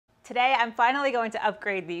Today I'm finally going to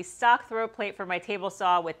upgrade the stock throat plate for my table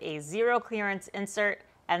saw with a zero clearance insert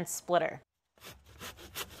and splitter.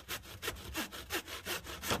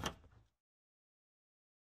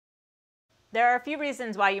 There are a few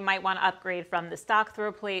reasons why you might want to upgrade from the stock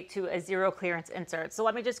throat plate to a zero clearance insert, so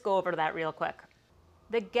let me just go over that real quick.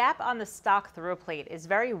 The gap on the stock throat plate is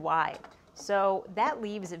very wide, so that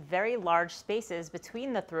leaves very large spaces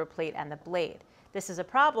between the throat plate and the blade. This is a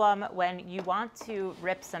problem when you want to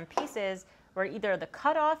rip some pieces where either the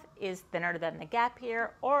cutoff is thinner than the gap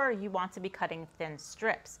here, or you want to be cutting thin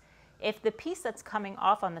strips. If the piece that's coming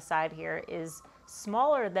off on the side here is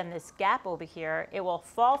smaller than this gap over here, it will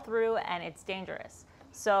fall through and it's dangerous.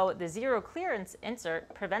 So the zero clearance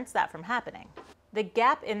insert prevents that from happening. The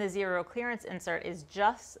gap in the zero clearance insert is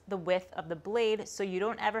just the width of the blade, so you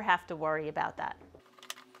don't ever have to worry about that.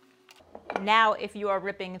 Now, if you are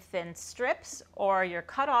ripping thin strips or your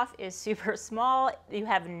cutoff is super small, you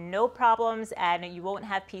have no problems and you won't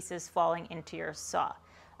have pieces falling into your saw.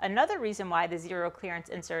 Another reason why the zero clearance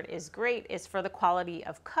insert is great is for the quality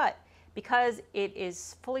of cut. Because it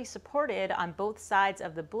is fully supported on both sides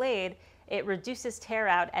of the blade, it reduces tear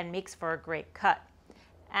out and makes for a great cut.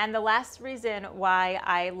 And the last reason why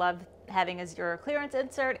I love having a zero clearance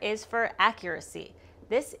insert is for accuracy.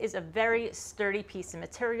 This is a very sturdy piece of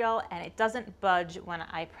material and it doesn't budge when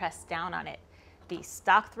I press down on it. The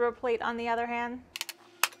stock throat plate, on the other hand,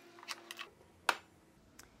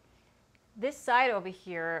 this side over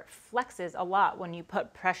here flexes a lot when you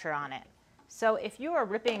put pressure on it. So if you are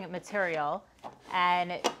ripping material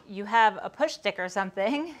and you have a push stick or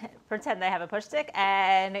something, pretend I have a push stick,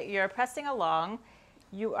 and you're pressing along,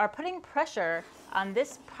 you are putting pressure on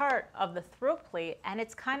this part of the throat plate and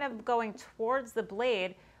it's kind of going towards the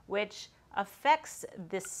blade, which affects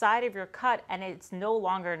the side of your cut and it's no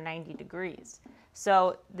longer 90 degrees.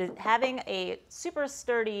 So having a super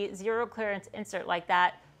sturdy zero clearance insert like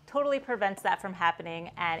that totally prevents that from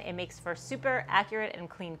happening, and it makes for super accurate and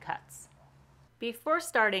clean cuts. Before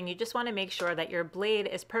starting, you just want to make sure that your blade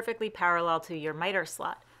is perfectly parallel to your miter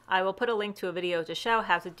slot. I will put a link to a video to show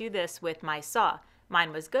how to do this with my saw.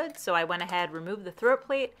 Mine was good, so I went ahead, removed the throat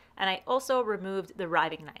plate, and I also removed the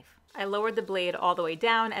riving knife. I lowered the blade all the way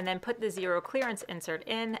down and then put the zero clearance insert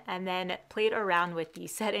in and then played around with the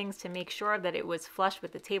settings to make sure that it was flush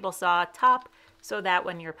with the table saw top so that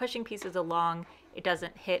when you're pushing pieces along, it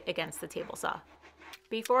doesn't hit against the table saw.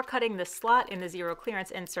 Before cutting the slot in the zero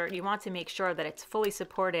clearance insert, you want to make sure that it's fully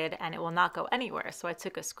supported and it will not go anywhere. So I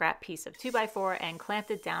took a scrap piece of 2x4 and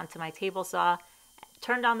clamped it down to my table saw,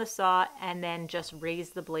 turned on the saw, and then just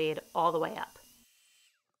raised the blade all the way up.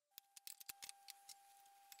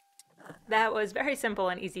 That was very simple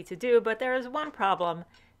and easy to do, but there is one problem.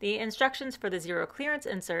 The instructions for the zero clearance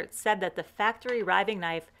insert said that the factory riving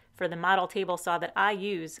knife for the model table saw that I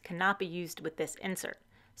use cannot be used with this insert.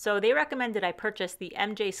 So they recommended I purchase the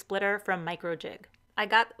MJ splitter from Microjig. I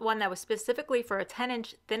got one that was specifically for a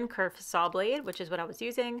 10-inch thin kerf saw blade, which is what I was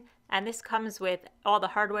using, and this comes with all the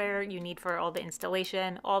hardware you need for all the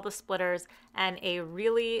installation, all the splitters, and a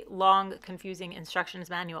really long, confusing instructions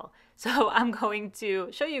manual. So I'm going to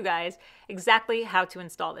show you guys exactly how to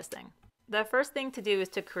install this thing. The first thing to do is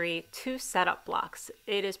to create 2 setup blocks.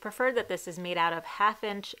 It is preferred that this is made out of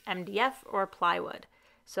 1/2-inch MDF or plywood.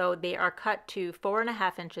 So they are cut to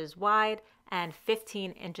 4.5 inches wide and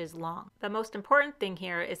 15 inches long. The most important thing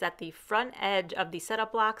here is that the front edge of the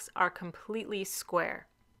setup blocks are completely square.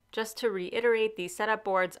 Just to reiterate, these setup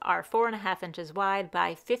boards are 4.5 inches wide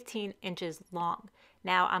by 15 inches long.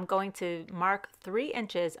 Now I'm going to mark 3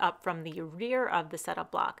 inches up from the rear of the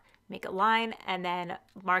setup block, make a line, and then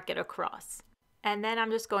mark it across. And then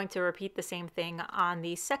I'm just going to repeat the same thing on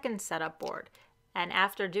the second setup board. And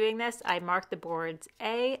after doing this, I mark the boards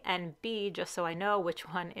A and B just so I know which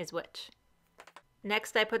one is which.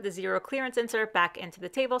 Next, I put the zero clearance insert back into the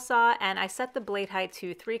table saw and I set the blade height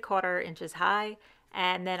to 3/4 inches high,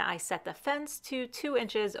 and then I set the fence to 2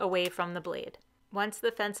 inches away from the blade. Once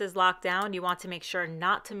the fence is locked down, you want to make sure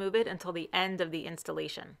not to move it until the end of the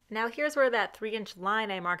installation. Now here's where that 3-inch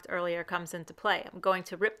line I marked earlier comes into play. I'm going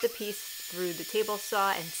to rip the piece through the table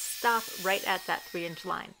saw and stop right at that 3-inch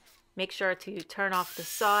line. Make sure to turn off the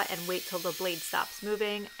saw and wait till the blade stops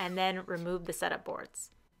moving, and then remove the setup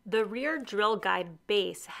boards. The rear drill guide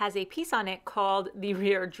base has a piece on it called the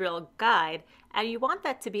rear drill guide, and you want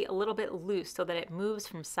that to be a little bit loose so that it moves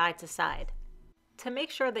from side to side. To make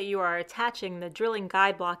sure that you are attaching the drilling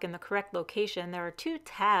guide block in the correct location, there are 2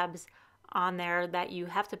 tabs on there that you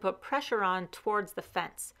have to put pressure on towards the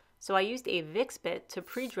fence. So I used a Vicks bit to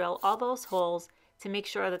pre-drill all those holes to make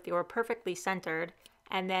sure that they were perfectly centered,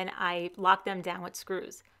 and then I locked them down with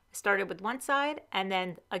screws. I started with one side, and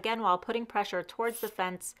then again while putting pressure towards the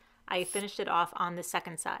fence, I finished it off on the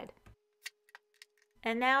second side.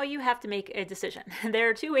 And now you have to make a decision. There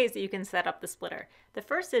are two ways that you can set up the splitter. The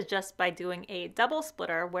first is just by doing a double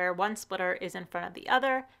splitter where one splitter is in front of the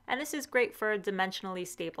other, and this is great for dimensionally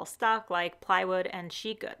stable stock like plywood and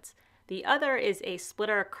sheet goods. The other is a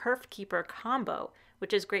splitter kerf keeper combo,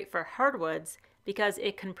 which is great for hardwoods because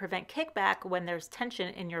it can prevent kickback when there's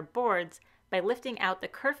tension in your boards by lifting out the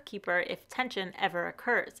kerf keeper if tension ever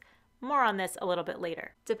occurs. More on this a little bit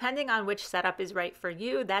later. Depending on which setup is right for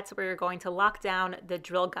you, that's where you're going to lock down the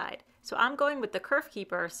drill guide. So I'm going with the kerf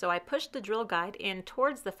keeper, so I push the drill guide in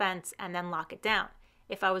towards the fence and then lock it down.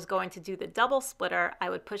 If I was going to do the double splitter, I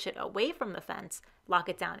would push it away from the fence, lock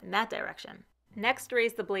it down in that direction. Next,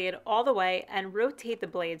 raise the blade all the way and rotate the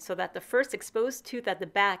blade so that the first exposed tooth at the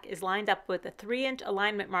back is lined up with the 3-inch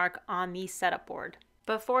alignment mark on the setup board.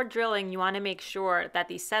 Before drilling, you want to make sure that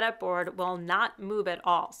the setup board will not move at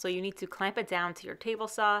all. So you need to clamp it down to your table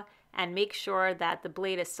saw and make sure that the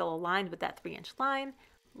blade is still aligned with that 3-inch line.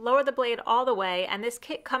 Lower the blade all the way, and this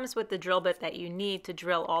kit comes with the drill bit that you need to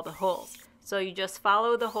drill all the holes. So you just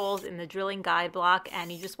follow the holes in the drilling guide block,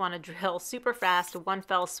 and you just want to drill super fast, one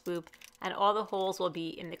fell swoop, and all the holes will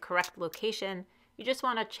be in the correct location. You just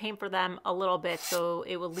want to chamfer them a little bit so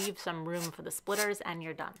it will leave some room for the splitters, and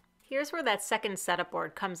you're done. Here's where that second setup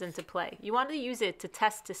board comes into play. You want to use it to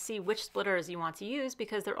test to see which splitters you want to use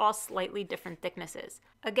because they're all slightly different thicknesses.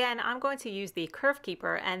 Again, I'm going to use the kerf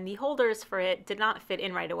keeper, and the holders for it did not fit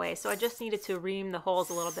in right away, so I just needed to ream the holes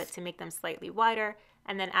a little bit to make them slightly wider,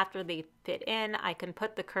 and then after they fit in, I can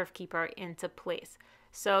put the kerf keeper into place.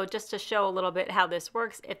 So just to show a little bit how this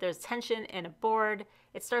works, if there's tension in a board,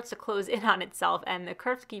 it starts to close in on itself and the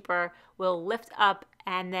kerf keeper will lift up,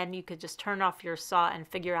 and then you could just turn off your saw and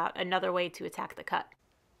figure out another way to attack the cut.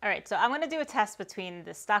 All right, so I'm going to do a test between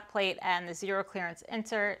the stock plate and the zero clearance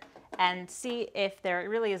insert and see if there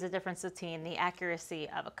really is a difference between the accuracy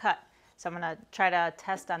of a cut. So I'm going to try to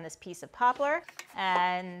test on this piece of poplar,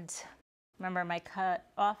 and remember my cut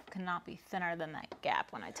off cannot be thinner than that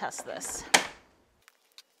gap when I test this.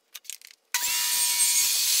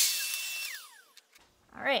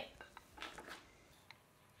 All right,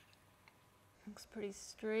 looks pretty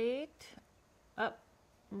straight, up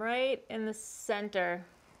right in the center.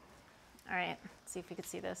 All right, let's see if you can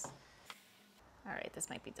see this. All right, this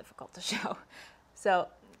might be difficult to show. So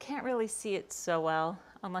can't really see it so well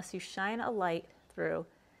unless you shine a light through.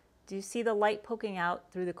 Do you see the light poking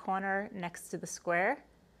out through the corner next to the square?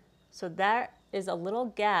 So that is a little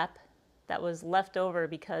gap that was left over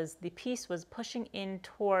because the piece was pushing in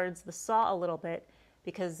towards the saw a little bit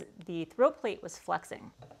because the throat plate was flexing.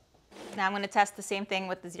 Now I'm going to test the same thing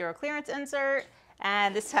with the zero clearance insert,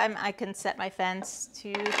 and this time I can set my fence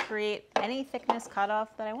to create any thickness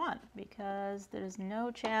cutoff that I want because there's no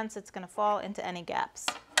chance it's going to fall into any gaps.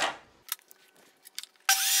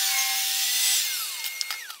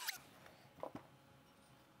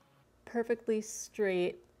 Perfectly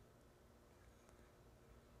straight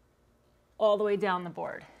all the way down the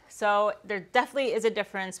board. So there definitely is a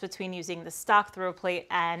difference between using the stock throw plate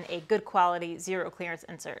and a good quality zero clearance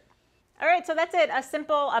insert. All right, so that's it, a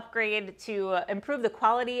simple upgrade to improve the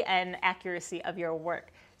quality and accuracy of your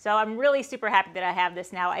work. So I'm really super happy that I have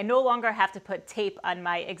this now. I no longer have to put tape on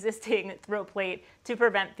my existing throw plate to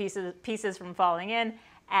prevent pieces from falling in,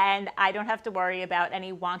 and I don't have to worry about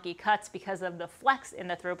any wonky cuts because of the flex in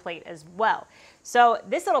the throw plate as well. So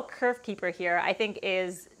this little kerf keeper here I think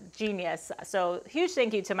is genius. So huge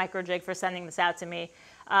thank you to Microjig for sending this out to me.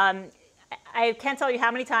 I can't tell you how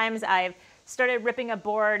many times I've started ripping a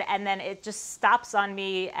board and then it just stops on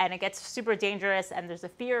me and it gets super dangerous and there's a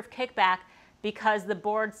fear of kickback because the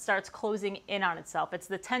board starts closing in on itself. It's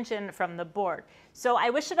the tension from the board. So I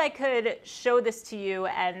wish that I could show this to you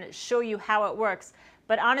and show you how it works.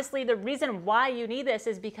 But honestly, the reason why you need this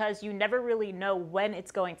is because you never really know when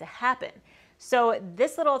it's going to happen. So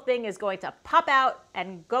this little thing is going to pop out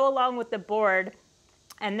and go along with the board,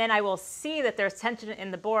 and then I will see that there's tension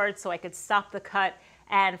in the board so I could stop the cut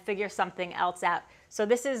and figure something else out. So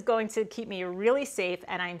this is going to keep me really safe,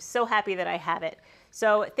 and I'm so happy that I have it.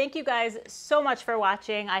 So thank you guys so much for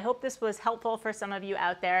watching. I hope this was helpful for some of you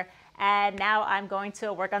out there, and now I'm going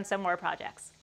to work on some more projects.